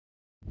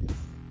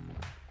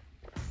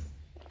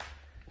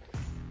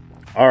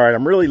All right,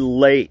 I'm really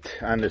late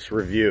on this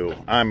review.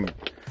 I'm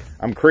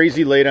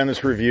crazy late on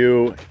this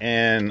review,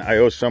 and I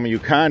owe some of you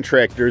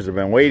contractors have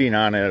been waiting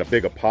on it a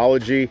big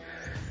apology.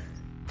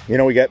 You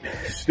know, we got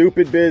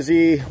stupid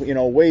busy, you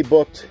know, way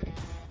booked.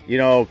 You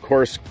know, of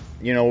course,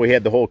 you know, we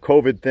had the whole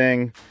COVID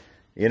thing,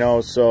 you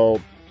know,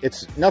 so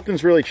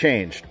nothing's really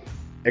changed,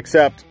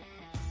 except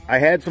I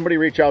had somebody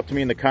reach out to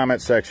me in the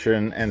comment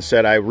section and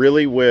said, I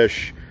really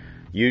wish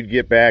you'd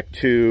get back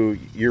to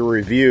your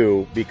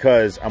review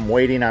because I'm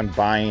waiting on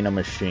buying a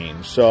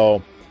machine.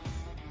 So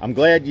I'm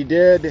glad you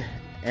did,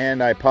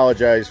 and I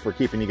apologize for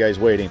keeping you guys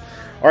waiting.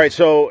 All right,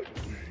 so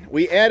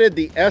we added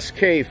the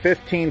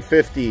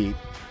SK1550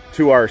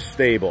 to our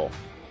stable,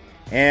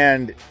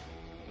 and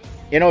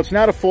you know, it's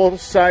not a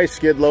full-size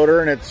skid loader,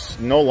 and it's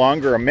no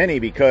longer a mini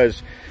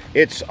because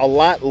it's a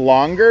lot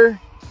longer,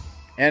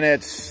 and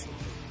it's,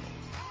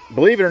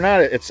 believe it or not,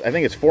 I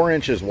think it's 4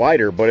 inches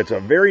wider, but it's a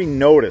very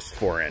noticed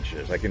 4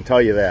 inches, I can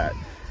tell you that.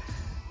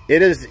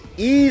 It is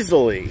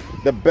easily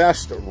the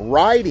best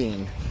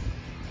riding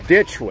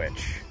ditch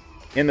witch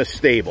in the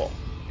stable.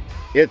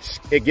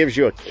 It gives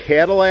you a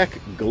Cadillac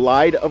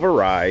glide of a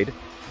ride.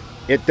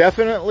 It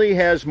definitely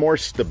has more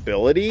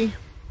stability.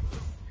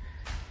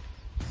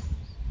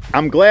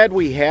 I'm glad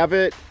we have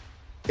it.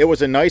 It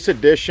was a nice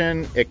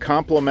addition. It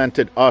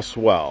complemented us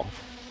well.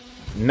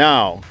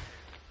 Now,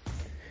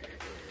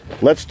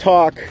 let's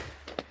talk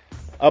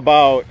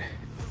about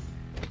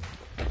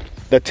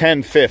the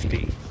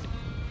 1050.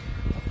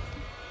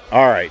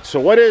 All right, so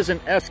what is an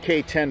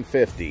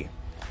SK1050?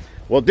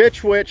 Well,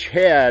 Ditch Witch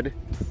had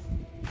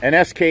an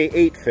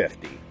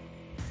SK850.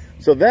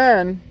 So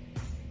then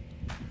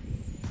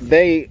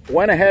they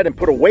went ahead and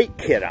put a weight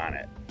kit on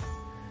it,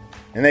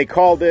 and they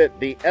called it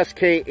the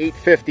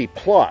SK850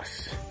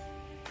 Plus.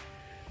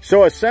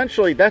 So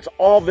essentially, that's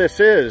all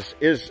this is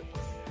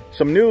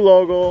some new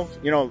logos,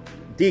 you know,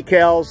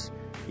 decals,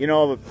 you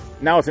know,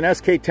 now it's an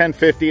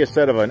SK1050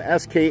 instead of an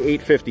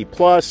SK850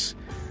 Plus.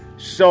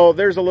 So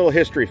there's a little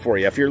history for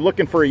you. If you're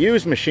looking for a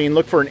used machine,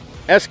 look for an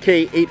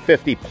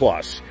SK850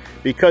 Plus,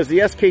 because the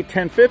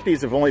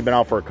SK1050s have only been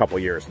out for a couple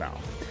years now.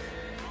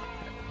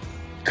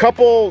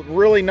 Couple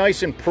really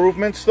nice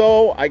improvements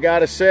though, I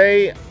gotta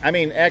say. I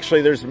mean,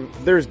 actually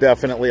there's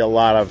definitely a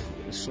lot of,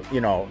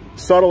 you know,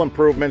 subtle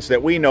improvements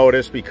that we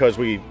notice because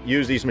we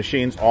use these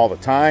machines all the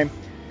time.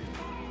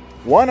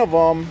 One of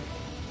them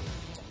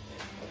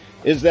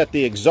is that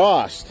the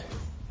exhaust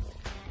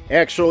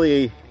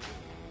actually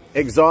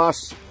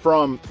exhausts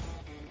from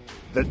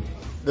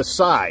the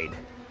side.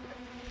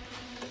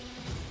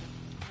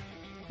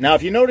 Now,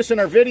 if you notice in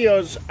our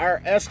videos, our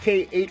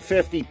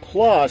SK850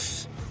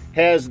 Plus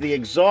has the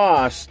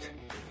exhaust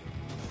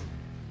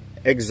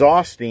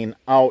exhausting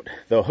out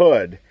the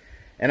hood.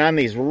 And on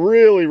these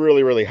really,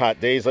 really, really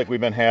hot days like we've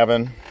been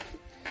having,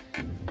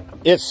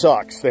 it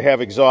sucks to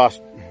have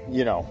exhaust.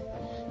 You know,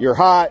 you're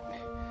hot,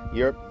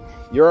 you're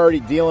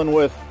already dealing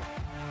with,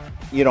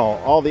 you know,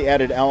 all the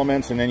added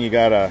elements, and then you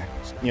gotta,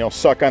 you know,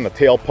 suck on the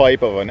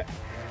tailpipe of an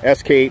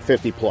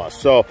SK850 Plus.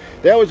 So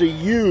that was a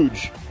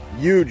huge,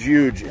 huge,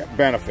 huge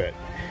benefit.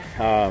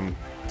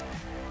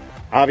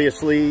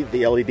 Obviously,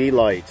 the LED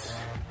lights,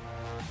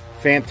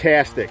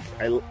 fantastic.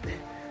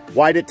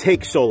 Why'd it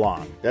take so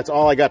long? That's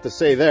all I got to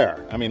say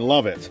there. I mean,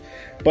 love it.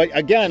 But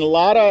again, a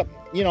lot of,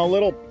 you know,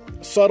 little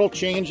subtle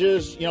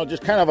changes, you know,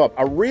 just kind of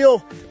a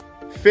real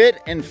fit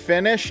and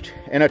finished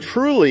and a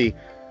truly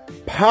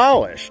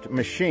polished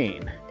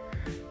machine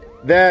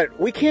that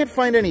we can't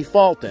find any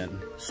fault in.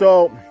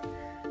 So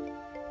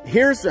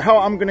here's how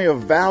I'm going to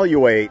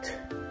evaluate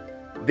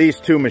these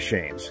two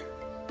machines.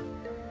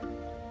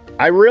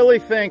 I really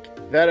think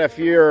that if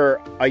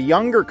you're a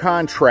younger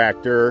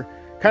contractor,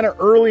 kind of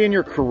early in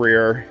your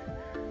career,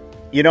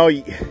 you know,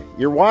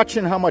 you're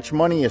watching how much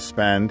money you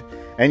spend,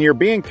 and you're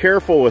being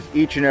careful with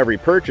each and every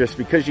purchase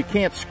because you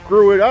can't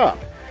screw it up.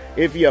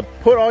 If you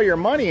put all your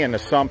money into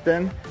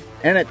something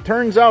and it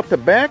turns out to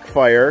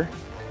backfire,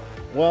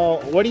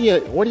 well, what do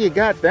you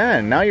got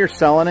then? Now you're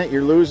selling it,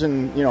 you're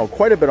losing, you know,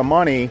 quite a bit of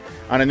money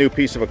on a new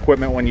piece of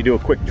equipment when you do a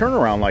quick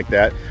turnaround like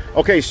that.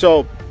 Okay,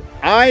 so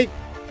I'll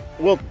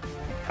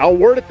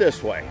word it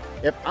this way.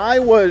 If I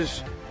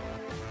was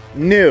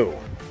new,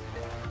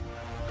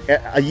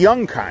 a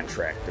young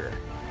contractor,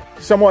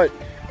 somewhat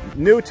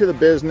new to the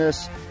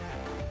business,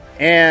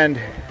 and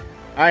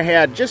I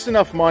had just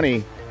enough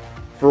money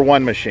for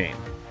one machine,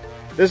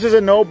 this is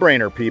a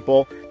no-brainer,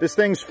 people. This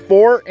thing's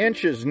 4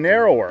 inches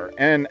narrower,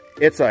 and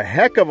it's a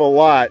heck of a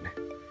lot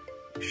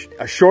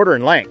shorter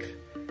in length.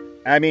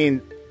 I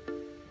mean,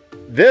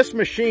 this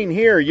machine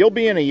here, you'll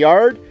be in a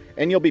yard,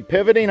 and you'll be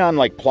pivoting on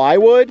like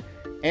plywood,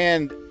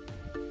 and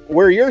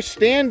where you're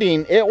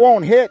standing, it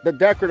won't hit the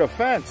decorative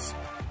fence.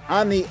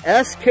 On the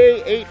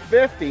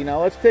SK850,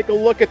 now let's take a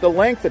look at the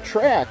length of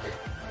track.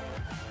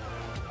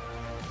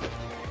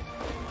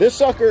 This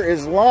sucker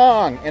is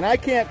long, and I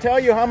can't tell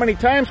you how many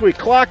times we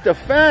clocked a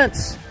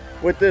fence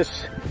with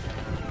this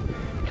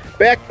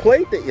back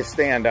plate that you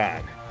stand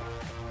on.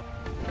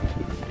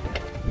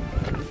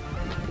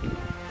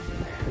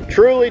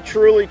 Truly,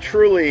 truly,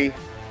 truly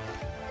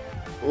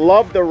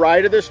love the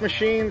ride of this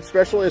machine,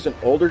 especially as an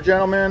older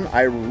gentleman.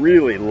 I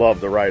really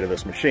love the ride of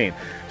this machine.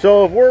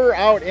 So if we're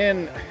out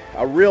in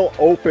a real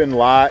open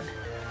lot,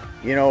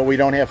 you know, we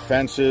don't have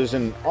fences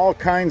and all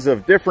kinds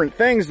of different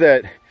things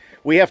that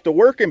we have to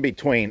work in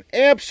between.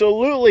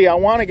 Absolutely, I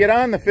want to get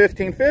on the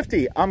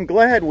 1550. I'm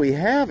glad we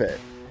have it.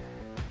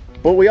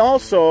 But we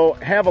also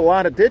have a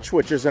lot of ditch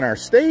witches in our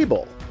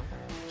stable.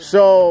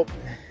 So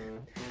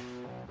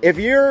if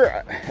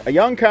you're a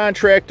young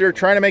contractor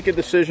trying to make a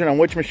decision on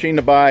which machine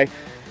to buy,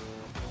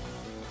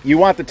 you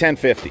want the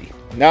 1050.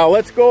 Now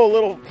let's go a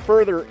little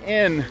further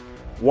in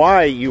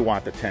why you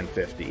want the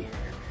 1050.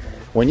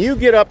 When you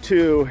get up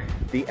to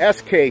the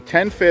SK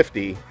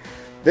 1050,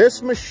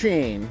 this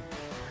machine,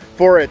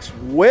 for its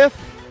width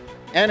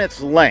and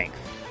its length,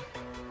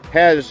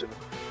 has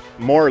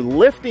more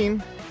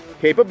lifting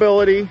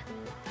capability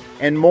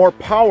and more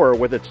power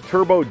with its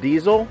turbo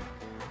diesel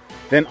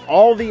than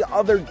all the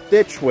other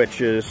ditch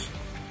witches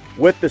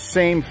with the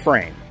same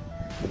frame,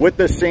 with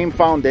the same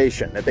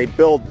foundation that they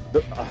build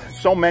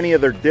so many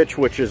of their ditch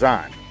witches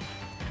on.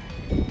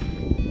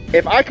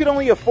 If I could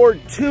only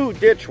afford 2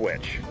 ditch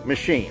witch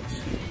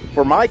machines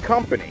for my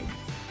company,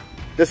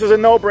 this is a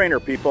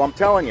no-brainer, people. I'm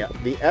telling you,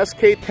 the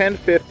SK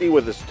 1050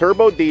 with its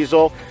turbo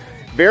diesel,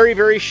 very,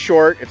 very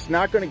short. It's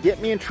not going to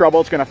get me in trouble.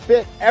 It's going to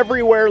fit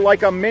everywhere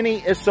like a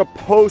Mini is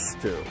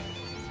supposed to.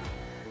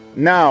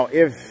 Now,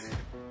 if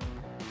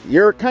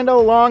you're kind of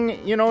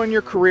along, you know, in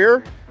your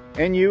career,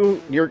 and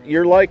you run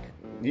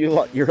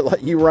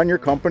your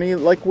company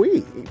like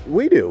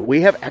we do.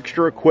 We have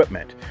extra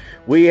equipment.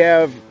 We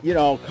have, you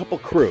know, a couple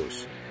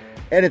crews,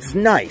 and it's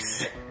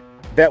nice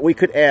that we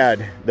could add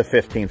the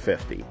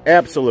 1550.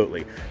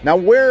 Absolutely. Now,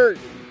 where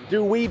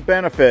do we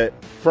benefit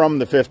from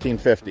the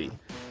 1550?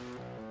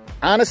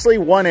 Honestly,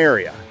 one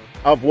area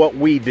of what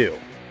we do.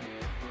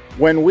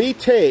 When we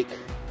take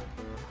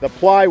the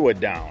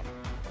plywood down,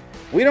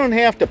 we don't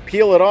have to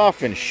peel it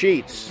off in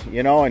sheets,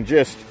 you know, and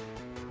just,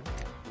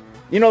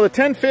 you know, the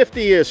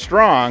 1050 is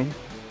strong,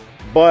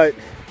 but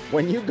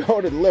when you go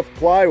to lift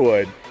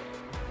plywood,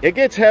 it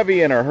gets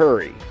heavy in a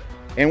hurry.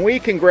 And we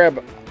can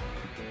grab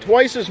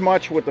twice as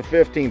much with the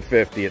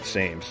 1550, it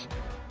seems.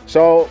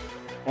 So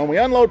when we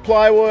unload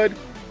plywood,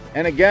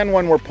 and again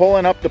when we're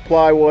pulling up the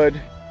plywood,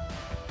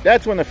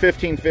 that's when the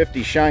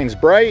 1550 shines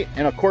bright,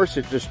 and of course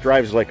it just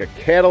drives like a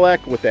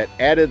Cadillac with that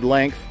added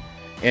length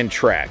and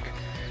track.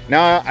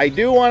 Now, I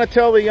do want to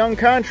tell the young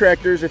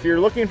contractors, if you're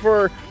looking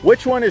for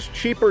which one is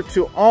cheaper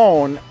to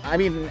own, I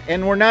mean,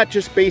 and we're not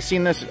just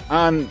basing this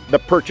on the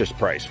purchase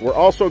price. We're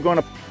also going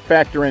to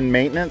factor in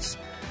maintenance.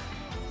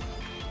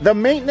 The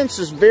maintenance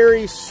is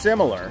very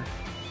similar.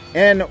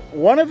 And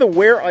one of the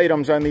wear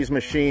items on these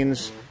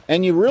machines,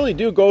 and you really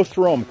do go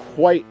through them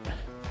quite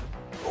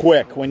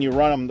quick when you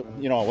run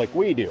them, you know, like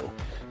we do,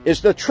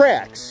 is the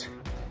tracks.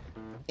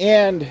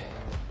 And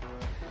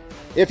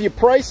if you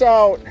price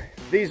out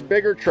these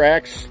bigger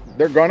tracks,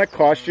 they're going to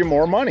cost you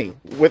more money,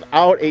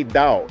 without a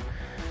doubt.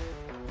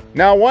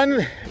 Now,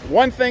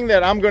 one thing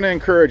that I'm going to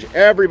encourage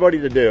everybody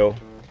to do,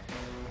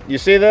 you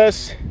see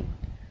this?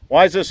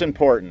 Why is this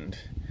important?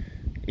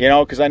 You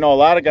know, because I know a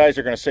lot of guys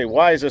are going to say,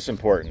 why is this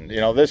important?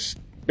 You know, this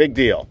big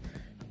deal.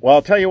 Well,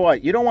 I'll tell you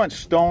what, you don't want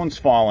stones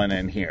falling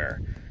in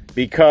here,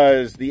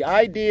 because the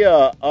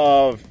idea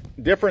of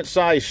different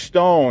size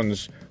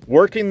stones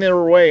working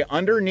their way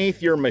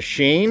underneath your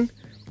machine,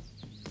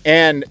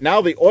 and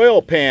now the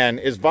oil pan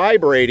is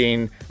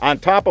vibrating on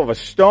top of a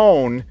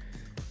stone,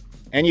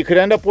 and you could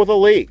end up with a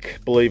leak,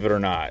 believe it or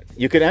not.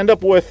 You could end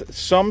up with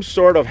some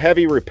sort of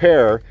heavy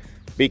repair,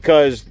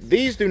 because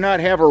these do not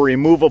have a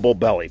removable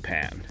belly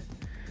pan.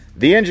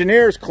 The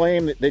engineers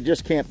claim that they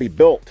just can't be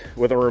built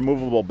with a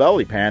removable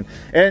belly pan.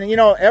 And, you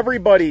know,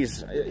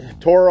 everybody's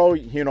Toro,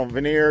 you know,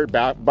 Veneer,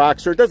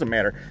 Boxer, it doesn't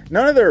matter.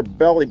 None of their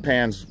belly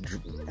pans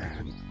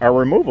are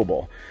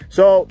removable.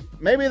 So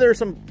maybe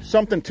there's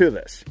something to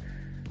this.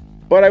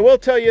 But I will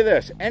tell you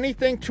this,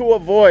 anything to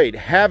avoid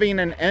having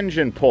an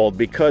engine pulled,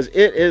 because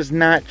it is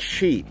not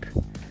cheap.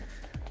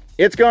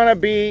 It's going to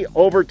be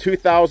over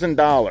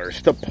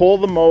 $2,000 to pull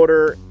the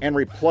motor and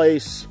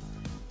replace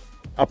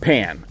a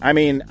pan. I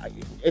mean,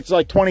 it's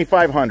like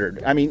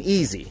 $2,500. I mean,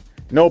 easy.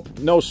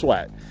 No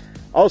sweat.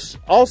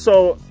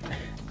 Also,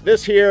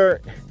 this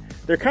here,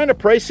 they're kind of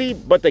pricey,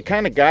 but they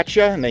kind of got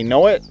you, and they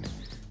know it,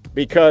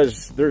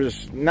 because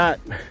there's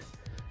not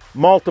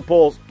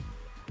multiple,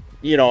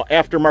 you know,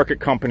 aftermarket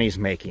companies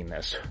making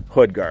this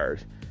hood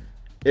guard.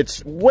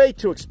 It's way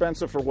too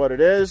expensive for what it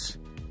is.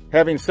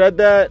 Having said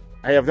that,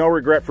 I have no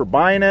regret for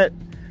buying it.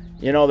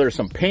 You know, there's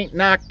some paint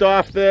knocked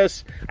off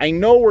this. I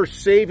know we're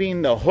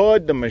saving the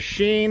hood, the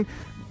machine.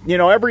 You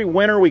know, every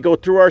winter we go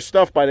through our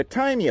stuff. By the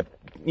time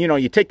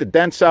you take the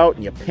dents out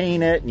and you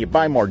paint it and you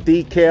buy more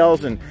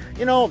decals, and,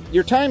 you know,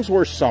 your time's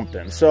worth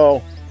something.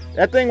 So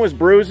that thing was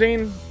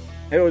bruising.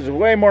 It was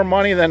way more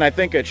money than I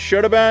think it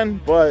should have been,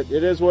 but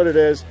it is what it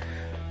is.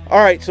 All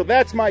right, so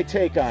that's my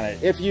take on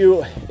it. If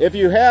you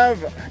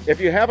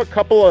have a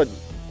couple of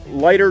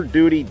lighter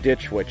duty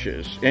ditch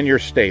witches in your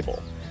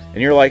stable,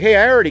 and you're like, hey,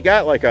 I already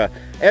got like a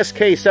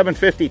SK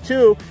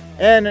 752,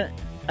 and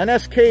an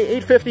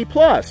SK850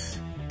 Plus,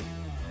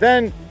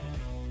 then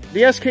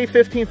the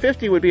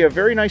SK1550 would be a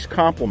very nice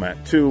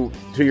complement to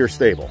your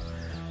stable.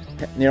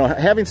 You know,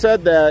 having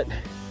said that,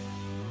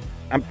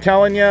 I'm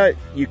telling you,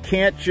 you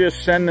can't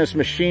just send this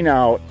machine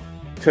out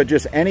to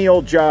just any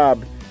old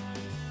job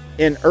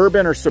in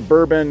urban or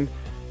suburban,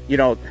 you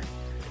know,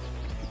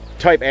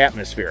 type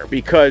atmosphere,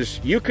 because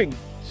you could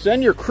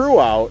send your crew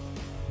out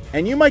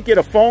and you might get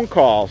a phone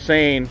call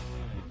saying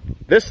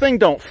this thing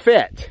don't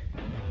fit.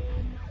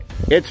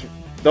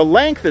 The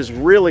length is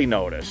really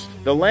noticed.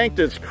 The length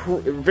is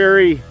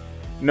very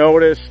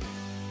noticed,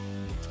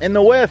 and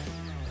the width,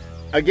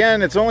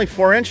 again, it's only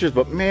 4 inches,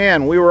 but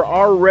man, we were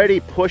already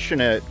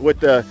pushing it with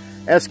the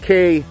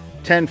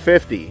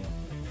SK1050.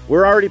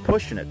 We're already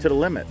pushing it to the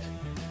limit.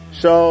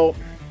 So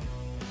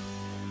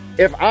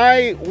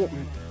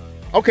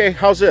okay,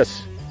 how's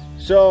this?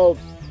 So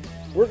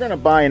we're gonna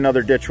buy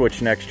another Ditch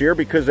Witch next year,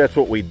 because that's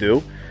what we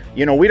do.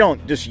 You know, we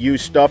don't just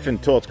use stuff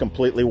until it's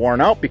completely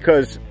worn out,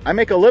 because I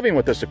make a living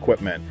with this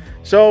equipment.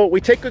 So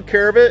we take good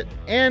care of it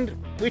and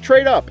we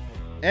trade up.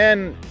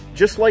 And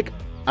just like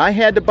I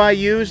had to buy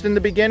used in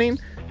the beginning,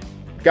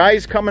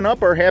 guys coming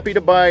up are happy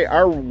to buy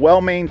our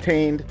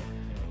well-maintained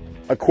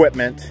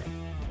equipment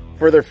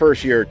for their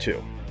first year or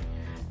two.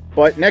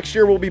 But next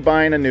year we'll be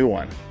buying a new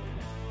one.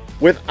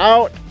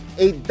 Without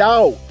a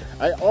doubt,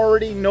 I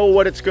already know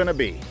what it's gonna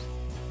be.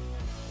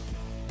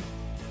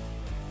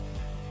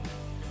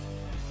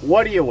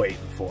 What are you waiting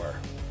for?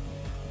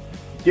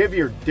 Give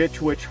your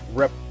Ditch Witch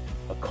rep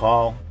a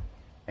call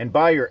and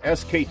buy your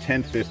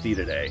SK1050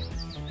 today.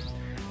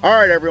 All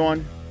right,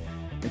 everyone.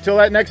 Until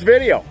that next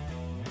video.